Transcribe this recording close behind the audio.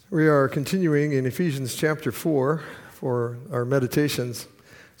We are continuing in Ephesians chapter 4 for our meditations.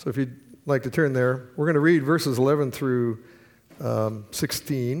 So if you'd like to turn there, we're going to read verses 11 through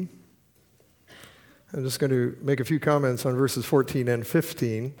 16. I'm just going to make a few comments on verses 14 and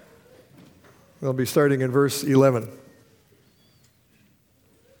 15. We'll be starting in verse 11.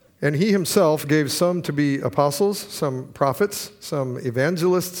 And he himself gave some to be apostles, some prophets, some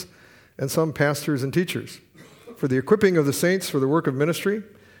evangelists, and some pastors and teachers, for the equipping of the saints for the work of ministry,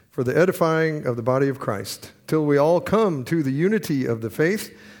 for the edifying of the body of Christ, till we all come to the unity of the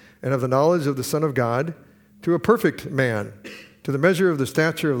faith and of the knowledge of the Son of God, to a perfect man, to the measure of the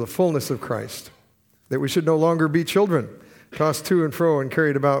stature of the fullness of Christ, that we should no longer be children, tossed to and fro and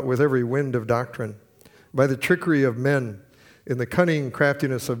carried about with every wind of doctrine, by the trickery of men, in the cunning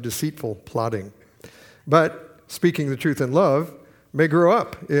craftiness of deceitful plotting. But, speaking the truth in love, may grow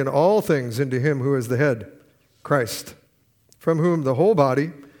up in all things into him who is the head, Christ, from whom the whole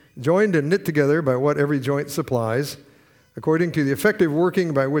body, joined and knit together by what every joint supplies, according to the effective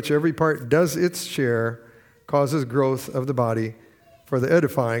working by which every part does its share, causes growth of the body for the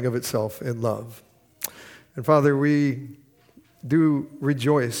edifying of itself in love. And Father, we do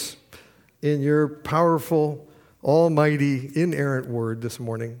rejoice in your powerful, almighty, inerrant word this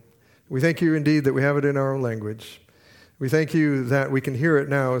morning. We thank you indeed that we have it in our own language. We thank you that we can hear it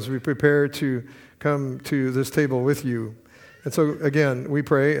now as we prepare to come to this table with you. And so, again, we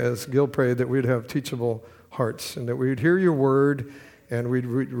pray, as Gil prayed, that we'd have teachable hearts and that we'd hear your word and we'd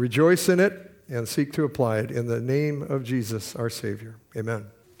rejoice in it and seek to apply it in the name of Jesus, our Savior. Amen.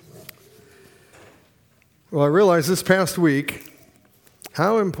 Well, I realized this past week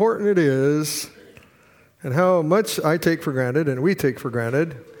how important it is and how much I take for granted and we take for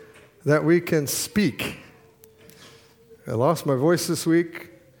granted that we can speak. I lost my voice this week.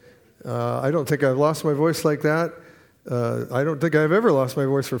 I don't think I've lost my voice like that. I don't think I've ever lost my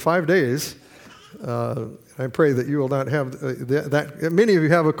voice for 5 days. I pray that you will not have that. Many of you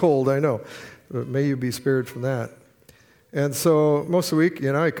have a cold, I know. But may you be spared from that. And so most of the week,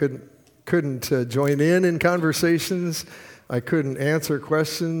 I couldn't join in conversations. I couldn't answer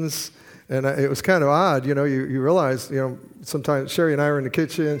questions. And it was kind of odd, you realize, sometimes Sherry and I are in the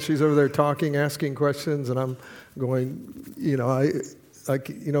kitchen. She's over there talking, asking questions, and I'm going,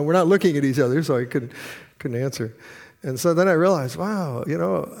 we're not looking at each other, so I couldn't answer. And so then I realized, wow,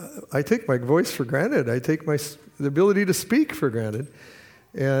 I take my voice for granted. I take the ability to speak for granted.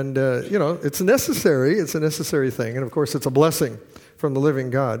 And, it's necessary. It's a necessary thing. And, of course, it's a blessing from the living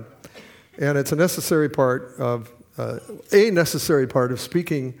God. And it's a necessary part of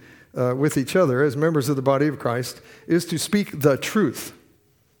speaking with each other as members of the body of Christ is to speak the truth.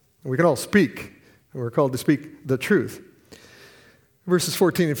 We can all speak. And we're called to speak the truth. Verses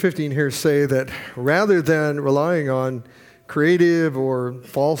 14 and 15 here say that rather than relying on creative or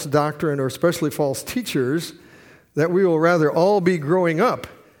false doctrine or especially false teachers, that we will rather all be growing up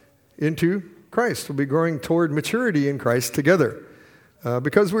into Christ. We'll be growing toward maturity in Christ together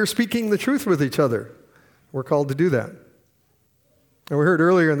because we're speaking the truth with each other. We're called to do that. And we heard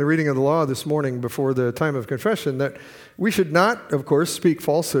earlier in the reading of the law this morning before the time of confession that we should not, of course, speak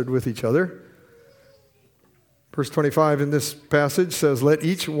falsehood with each other. Verse 25 in this passage says, "Let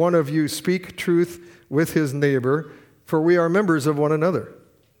each one of you speak truth with his neighbor, for we are members of one another."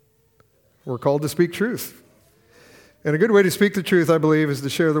 We're called to speak truth. And a good way to speak the truth, I believe, is to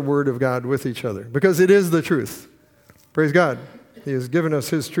share the word of God with each other, because it is the truth. Praise God. He has given us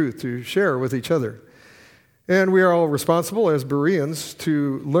his truth to share with each other. And we are all responsible as Bereans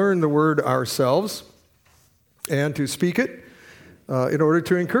to learn the word ourselves and to speak it in order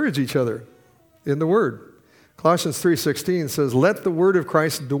to encourage each other in the word. Colossians 3:16 says, "Let the word of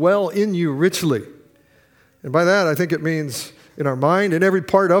Christ dwell in you richly." And by that, I think it means in our mind, in every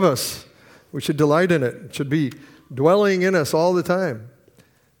part of us. We should delight in it. It should be dwelling in us all the time.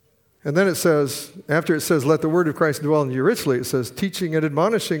 And then it says, after it says, "Let the word of Christ dwell in you richly," it says, "teaching and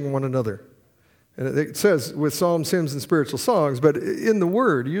admonishing one another." And it says, with psalms, hymns, and spiritual songs, but in the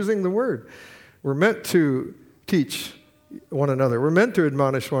word, using the word. We're meant to teach one another. We're meant to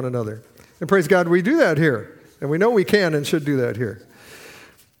admonish one another. And praise God, we do that here. And we know we can and should do that here.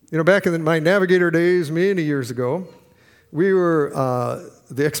 Back in my Navigator days, many years ago, we were,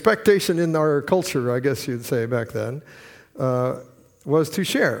 the expectation in our culture, I guess you'd say back then, was to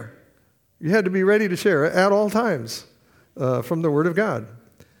share. You had to be ready to share at all times from the Word of God.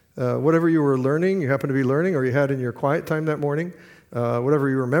 Whatever you were learning, you happened to be learning, or you had in your quiet time that morning, whatever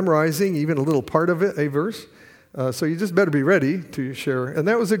you were memorizing, even a little part of it, a verse. So you just better be ready to share. And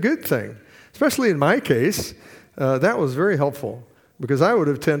that was a good thing. Especially in my case, that was very helpful. Because I would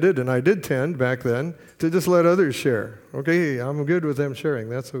have tended, and I did tend back then, to just let others share. Okay, I'm good with them sharing.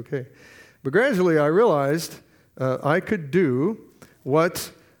 That's okay. But gradually I realized I could do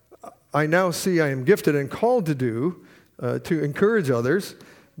what I now see I am gifted and called to do to encourage others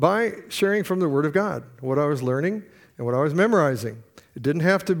by sharing from the Word of God, what I was learning and what I was memorizing. It didn't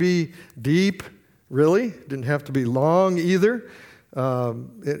have to be deep, really. It didn't have to be long either.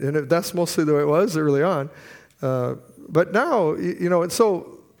 And that's mostly the way it was early on. But now, and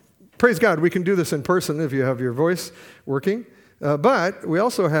so praise God, we can do this in person if you have your voice working. But we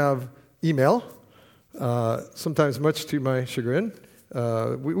also have email, sometimes much to my chagrin.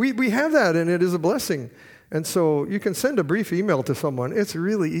 We have that, and it is a blessing. And so you can send a brief email to someone. It's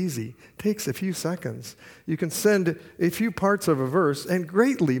really easy. It takes a few seconds. You can send a few parts of a verse and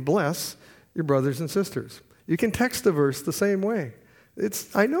greatly bless your brothers and sisters. You can text a verse the same way.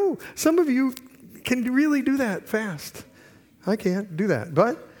 I know some of you can really do that fast. I can't do that.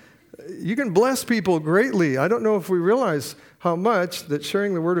 But you can bless people greatly. I don't know if we realize how much that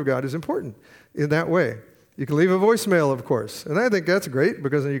sharing the Word of God is important in that way. You can leave a voicemail, of course. And I think that's great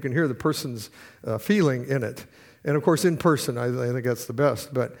because then you can hear the person's feeling in it. And, of course, in person, I think that's the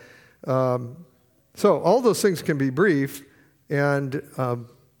best. But so all those things can be brief. And,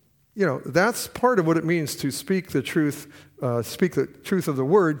 that's part of what it means to speak the truth of the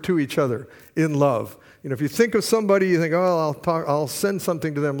Word to each other in love. If you think of somebody, you think, I'll send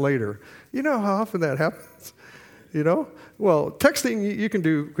something to them later. You know how often that happens? Well, texting you can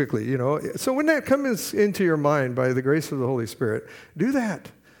do quickly, So when that comes into your mind by the grace of the Holy Spirit, do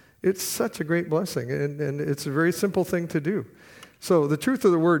that. It's such a great blessing, and it's a very simple thing to do. So the truth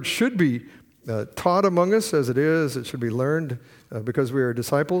of the Word should be taught among us as it is. It should be learned because we are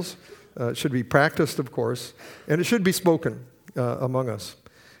disciples. It should be practiced, of course, and it should be spoken among us.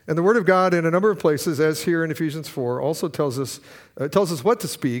 And the Word of God in a number of places, as here in Ephesians 4, also tells us what to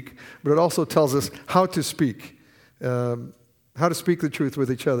speak, but it also tells us how to speak. How to speak the truth with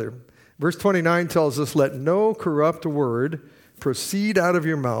each other. Verse 29 tells us, let no corrupt word proceed out of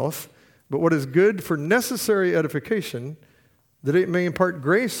your mouth, but what is good for necessary edification, that it may impart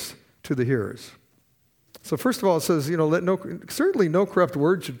grace to the hearers. So first of all, it says, certainly no corrupt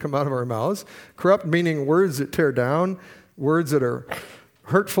word should come out of our mouths. Corrupt meaning words that tear down, words that are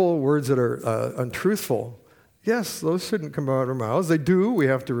hurtful, words that are untruthful. Yes, those shouldn't come out of our mouths. They do. We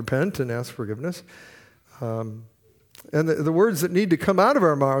have to repent and ask forgiveness. And the words that need to come out of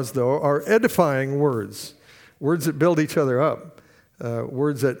our mouths, though, are edifying words, words that build each other up,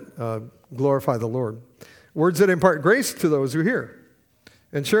 words that glorify the Lord, words that impart grace to those who hear.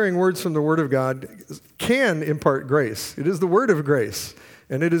 And sharing words from the Word of God can impart grace. It is the Word of grace,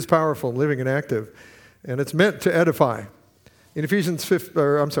 and it is powerful, living, and active, and it's meant to edify. In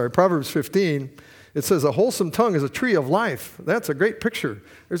Proverbs 15, it says, a wholesome tongue is a tree of life. That's a great picture.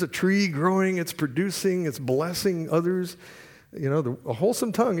 There's a tree growing, it's producing, it's blessing others. A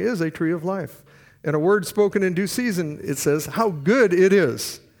wholesome tongue is a tree of life. And a word spoken in due season, it says, how good it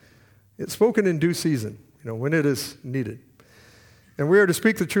is. It's spoken in due season, when it is needed. And we are to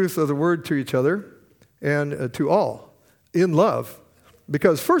speak the truth of the Word to each other and to all in love.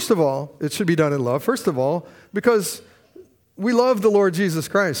 Because first of all, it should be done in love. First of all, because we love the Lord Jesus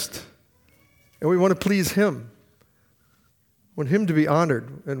Christ. And we want to please Him. We want Him to be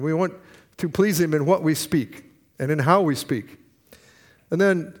honored. And we want to please Him in what we speak and in how we speak. And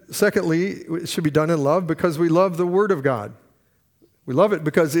then, secondly, it should be done in love because we love the Word of God. We love it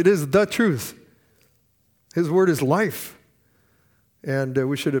because it is the truth. His Word is life. And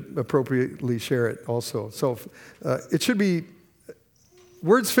we should appropriately share it also. So it should be,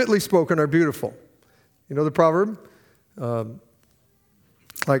 words fitly spoken are beautiful. You know the proverb?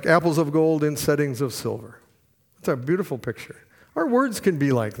 Like apples of gold in settings of silver. It's a beautiful picture. Our words can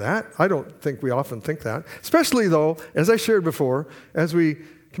be like that. I don't think we often think that. Especially, though, as I shared before, as we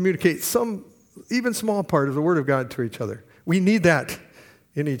communicate some, even small part of the Word of God to each other. We need that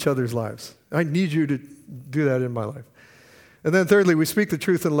in each other's lives. I need you to do that in my life. And then thirdly, we speak the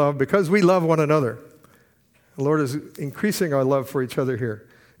truth in love because we love one another. The Lord is increasing our love for each other here.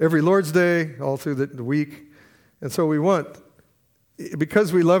 Every Lord's Day, all through the week. And so we want,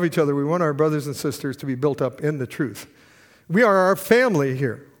 because we love each other, we want our brothers and sisters to be built up in the truth. We are our family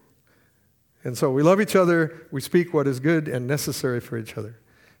here. And so we love each other. We speak what is good and necessary for each other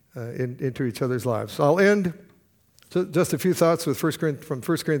into each other's lives. So I'll end just a few thoughts with from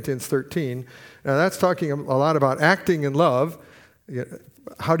 1 Corinthians 13. Now that's talking a lot about acting in love.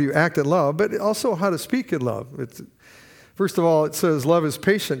 How do you act in love? But also how to speak in love. First of all, it says love is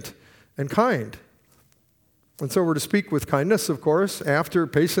patient and kind. And so we're to speak with kindness, of course, after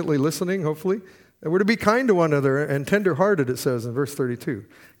patiently listening, hopefully, And we're to be kind to one another and tender-hearted, it says in verse 32.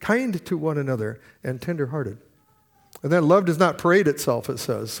 Kind to one another and tender-hearted. And then love does not parade itself, it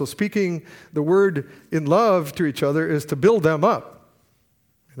says. So speaking the word in love to each other is to build them up.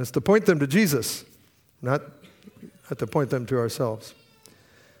 And it's to point them to Jesus, not to point them to ourselves.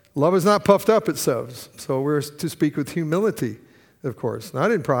 Love is not puffed up, it says. So we're to speak with humility, of course,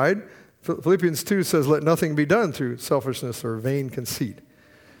 not in pride. Philippians 2 says, let nothing be done through selfishness or vain conceit.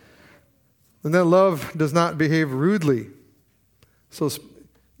 And then love does not behave rudely. So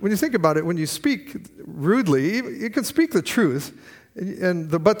when you think about it, when you speak rudely, you can speak the truth,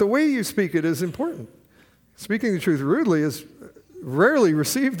 but the way you speak it is important. Speaking the truth rudely is rarely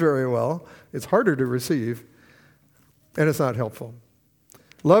received very well. It's harder to receive, and it's not helpful.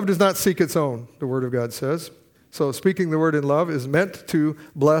 Love does not seek its own, the Word of God says. So speaking the word in love is meant to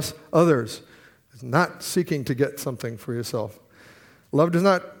bless others. It's not seeking to get something for yourself. Love does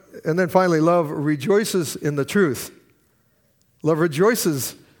not, and then finally, love rejoices in the truth. Love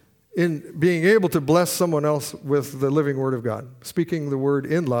rejoices in being able to bless someone else with the living Word of God. Speaking the word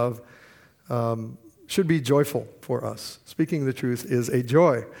in love should be joyful for us. Speaking the truth is a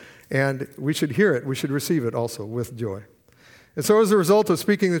joy, and we should hear it. We should receive it also with joy. And so as a result of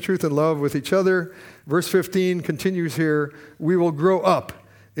speaking the truth in love with each other, verse 15 continues here, we will grow up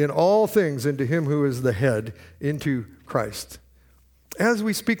in all things into him who is the head, into Christ. As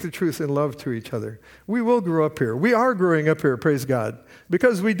we speak the truth in love to each other, we will grow up here. We are growing up here, praise God,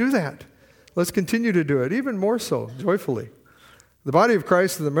 because we do that. Let's continue to do it, even more so, joyfully. The body of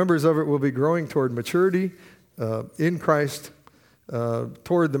Christ and the members of it will be growing toward maturity in Christ,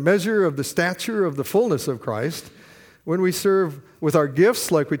 toward the measure of the stature of the fullness of Christ. When we serve with our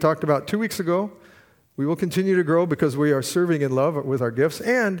gifts, like we talked about 2 weeks ago, we will continue to grow because we are serving in love with our gifts,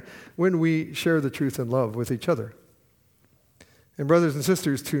 and when we share the truth in love with each other. And brothers and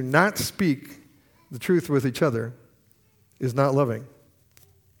sisters, to not speak the truth with each other is not loving.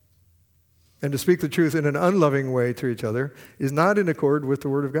 And to speak the truth in an unloving way to each other is not in accord with the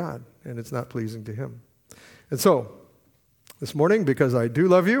Word of God, and it's not pleasing to Him. And so, this morning, because I do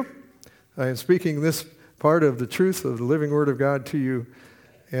love you, I am speaking this part of the truth of the living Word of God to you,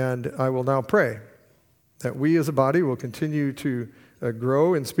 and I will now pray that we as a body will continue to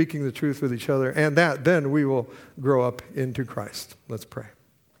grow in speaking the truth with each other, and that then we will grow up into Christ. Let's pray.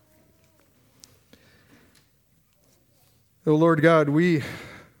 Oh Lord God, we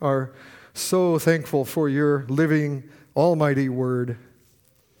are so thankful for your living, almighty Word,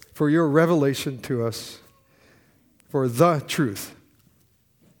 for your revelation to us, for the truth,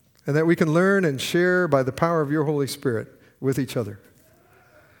 and that we can learn and share by the power of your Holy Spirit with each other.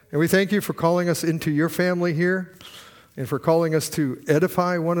 And we thank you for calling us into your family here, and for calling us to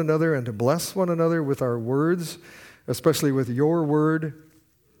edify one another and to bless one another with our words, especially with your word.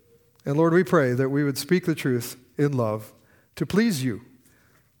 And Lord, we pray that we would speak the truth in love to please you,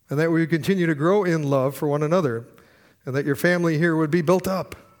 and that we would continue to grow in love for one another, and that your family here would be built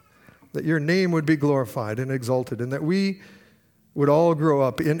up, that your name would be glorified and exalted, and that we would all grow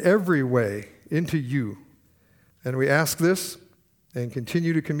up in every way into you. And we ask this and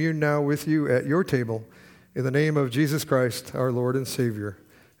continue to commune now with you at your table in the name of Jesus Christ, our Lord and Savior.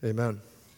 Amen.